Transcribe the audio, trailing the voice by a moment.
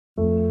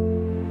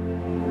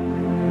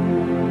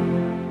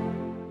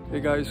Hey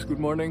guys, good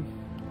morning.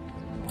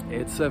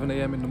 It's 7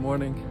 a.m. in the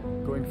morning,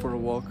 going for a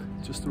walk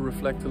just to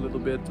reflect a little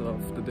bit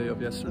of the day of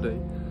yesterday.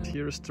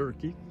 Here is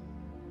Turkey.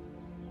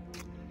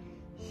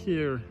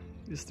 Here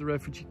is the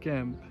refugee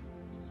camp.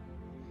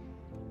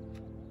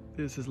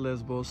 This is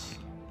Lesbos.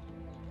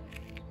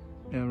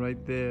 And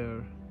right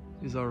there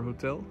is our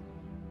hotel.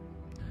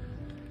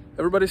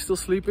 Everybody's still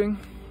sleeping.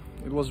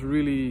 It was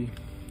really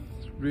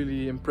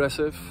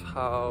impressive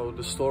how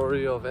the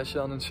story of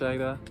Eshan and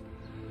Shaida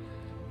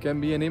can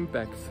be an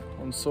impact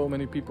on so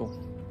many people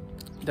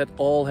that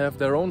all have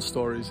their own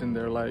stories in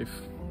their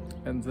life,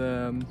 and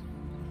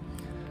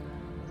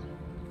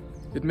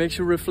it makes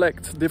you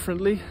reflect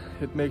differently.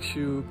 It makes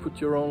you put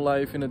your own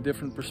life in a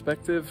different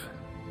perspective,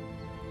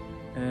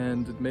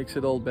 and it makes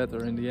it all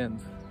better in the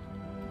end.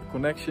 The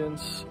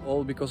connections,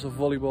 all because of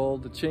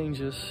volleyball, the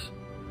changes,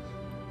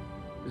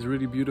 is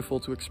really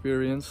beautiful to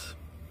experience,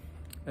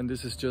 and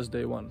this is just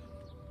day one.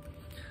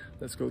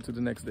 Let's go to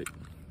the next day.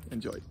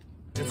 Enjoy.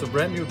 It's a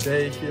brand new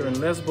day here in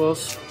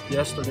Lesbos.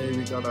 Yesterday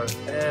we got our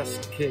ass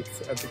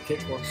kicked at the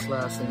kickbox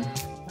class.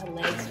 My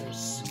legs are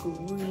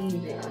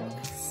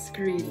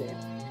screaming.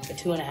 A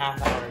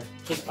 2.5-hour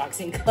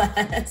kickboxing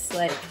class.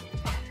 Like,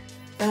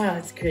 oh,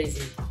 it's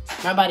crazy.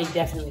 My body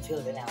definitely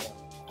feels it now,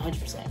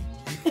 100%.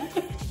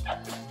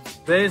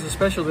 Today is a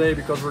special day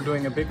because we're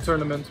doing a big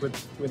tournament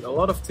with a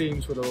lot of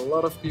teams, with a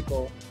lot of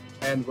people,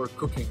 and we're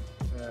cooking.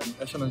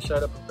 Eshan and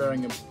Shaida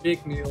preparing a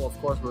big meal. Of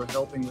course, we're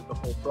helping with the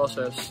whole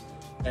process.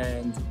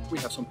 And we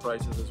have some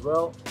prizes as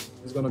well.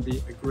 It's gonna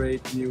be a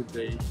great new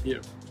day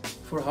here.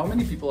 For how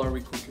many people are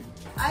we cooking?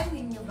 I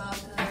think about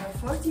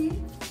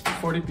 40.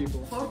 40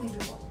 people. 40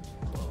 people.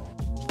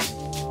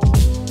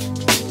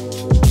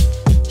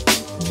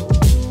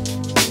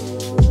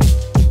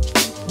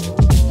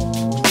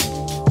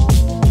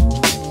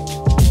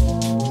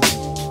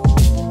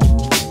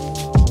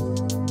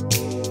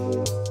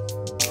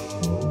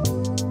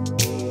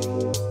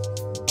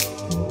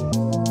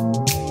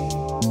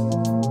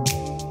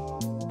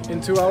 In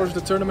 2 hours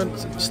the tournament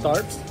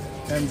starts,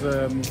 and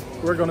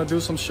we're gonna do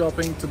some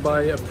shopping to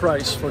buy a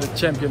prize for the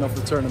champion of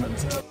the tournament.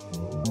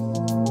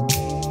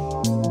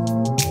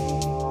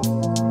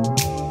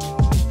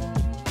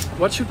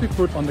 What should we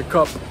put on the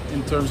cup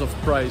in terms of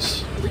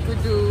prize? We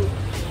could do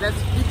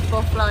Let's Beat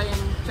for Flying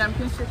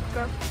Championship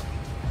Cup.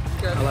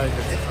 I like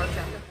it. It's our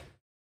champion.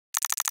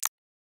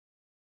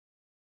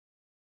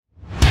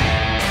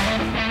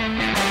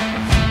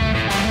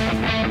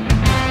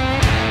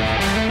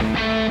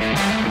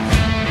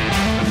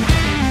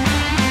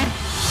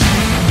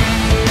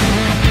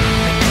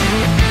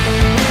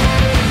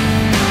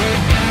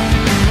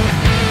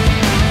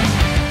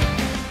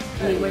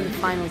 We're in the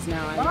finals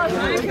now. I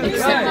don't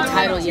accept the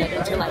title yet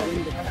until I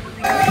win the cup.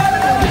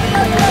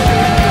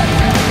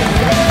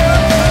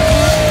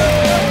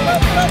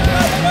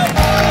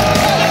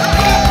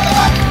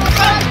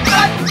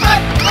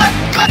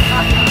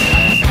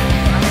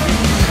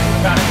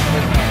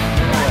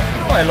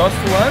 Oh, I lost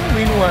one,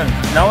 win one.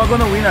 Now I'm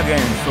gonna win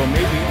again, so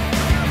maybe.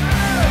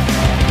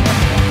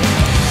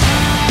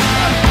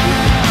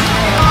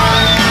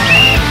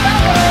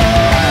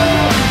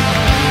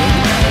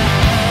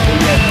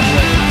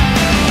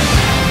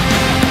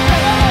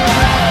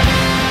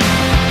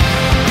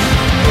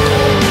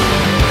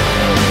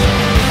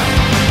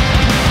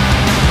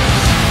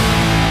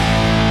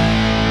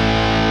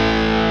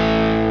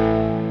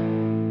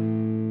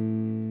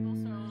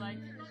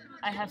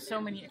 I have so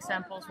many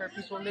examples where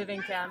people live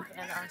in camp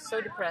and are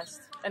so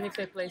depressed, and if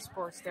they play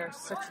sports, they're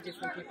such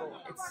different people.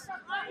 It's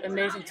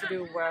amazing to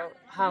do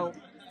how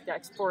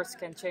sports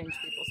can change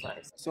people's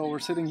lives. So we're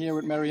sitting here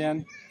with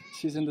Marianne.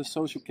 She's in the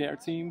social care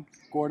team,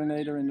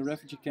 coordinator in the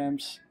refugee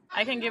camps.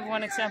 I can give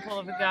one example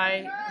of a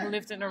guy who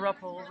lived in a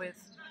ruppel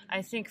with,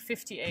 I think,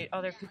 58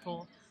 other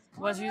people,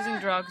 was using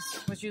drugs,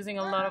 was using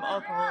a lot of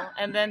alcohol,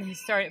 and then he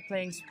started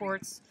playing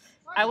sports.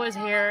 I was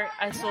here,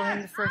 I saw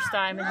him the first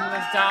time, and he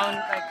was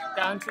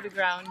down to the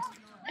ground.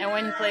 And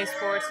when he played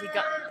sports, he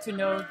got to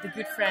know the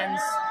good friends,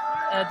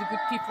 the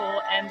good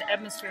people, and the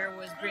atmosphere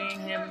was bringing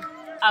him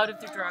out of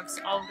the drugs,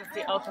 out of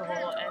the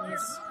alcohol, and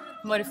his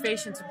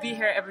motivation to be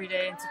here every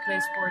day and to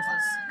play sports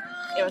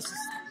was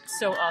just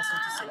so awesome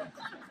to see.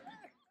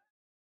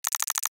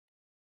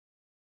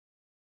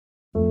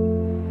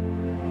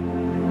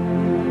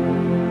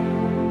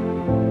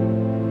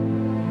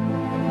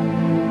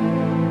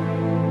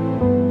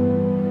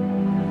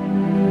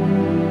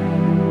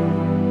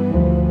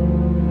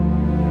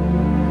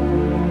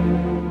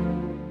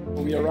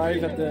 We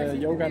arrived at the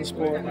yoga and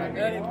sport here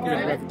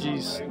at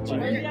Refugees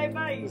Gym.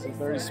 It's a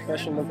very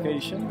special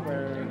location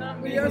where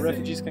the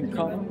refugees can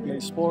come, play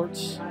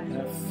sports,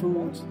 have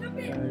food,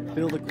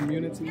 build a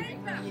community.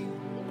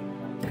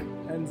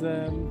 And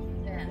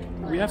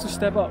we have to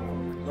step up,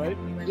 right?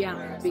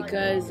 Yeah,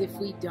 because if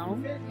we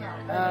don't,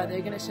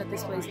 they're gonna shut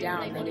this place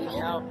down. They need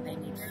help, they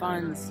need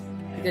funds.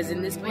 Because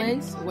in this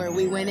place where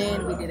we went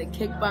in, we did a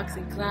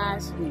kickboxing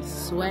class, we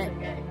sweat,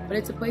 but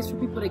it's a place for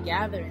people to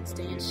gather and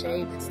stay in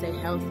shape and stay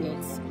healthy.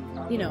 It's,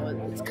 you know,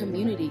 it's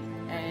community,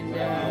 and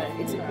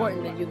it's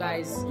important that you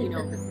guys, you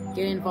know,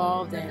 get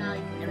involved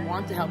and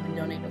want to help and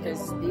donate,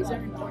 because these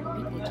are important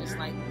people just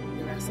like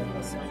the rest of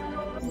us.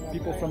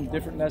 People from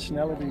different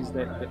nationalities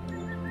that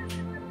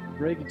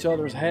break each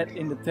other's head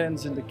in the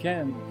tents in the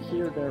camp.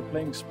 Here they're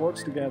playing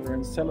sports together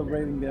and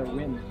celebrating their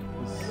win.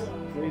 It's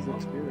a crazy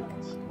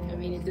experience. I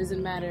mean, it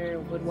doesn't matter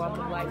what walk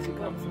of life you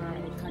come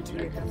from, what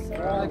country you're coming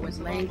from, what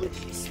language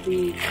you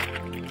speak,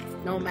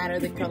 no matter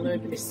the color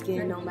of your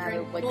skin, no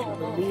matter what you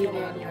believe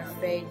in, your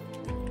faith,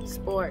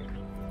 sport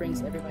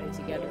brings everybody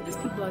together. There's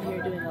people out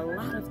here doing a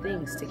lot of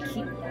things to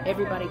keep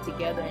everybody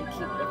together and keep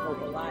their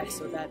hope alive,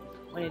 so that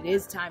when it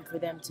is time for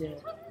them to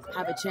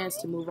have a chance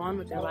to move on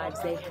with their lives,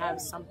 they have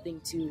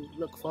something to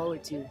look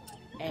forward to.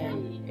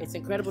 And it's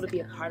incredible to be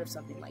a part of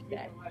something like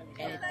that.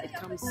 And it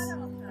comes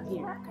from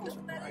here, it comes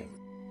from the heart.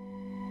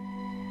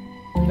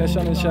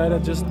 Neshan and Shaira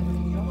just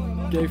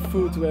gave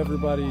food to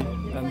everybody,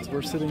 and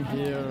we're sitting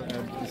here,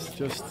 and it's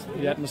just,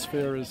 the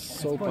atmosphere is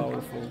so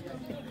powerful.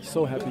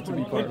 So happy to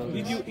be part of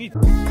it.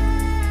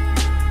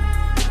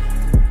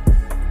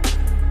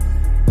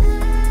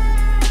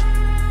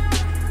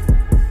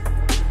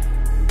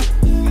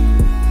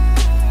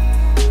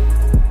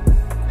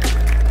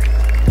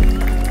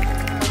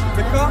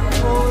 The cup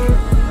for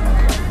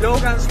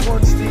Logan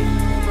Sports Team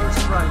first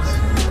prize.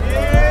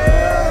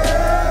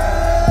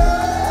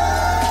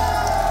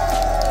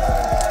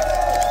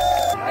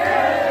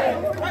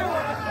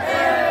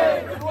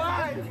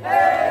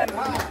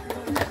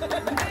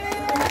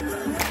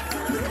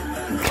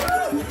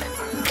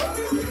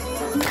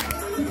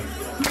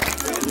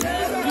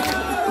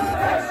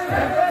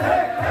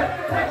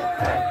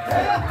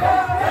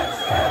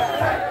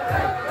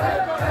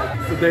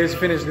 The day is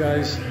finished,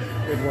 guys.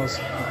 It was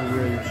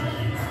great.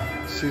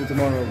 See you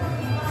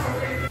tomorrow.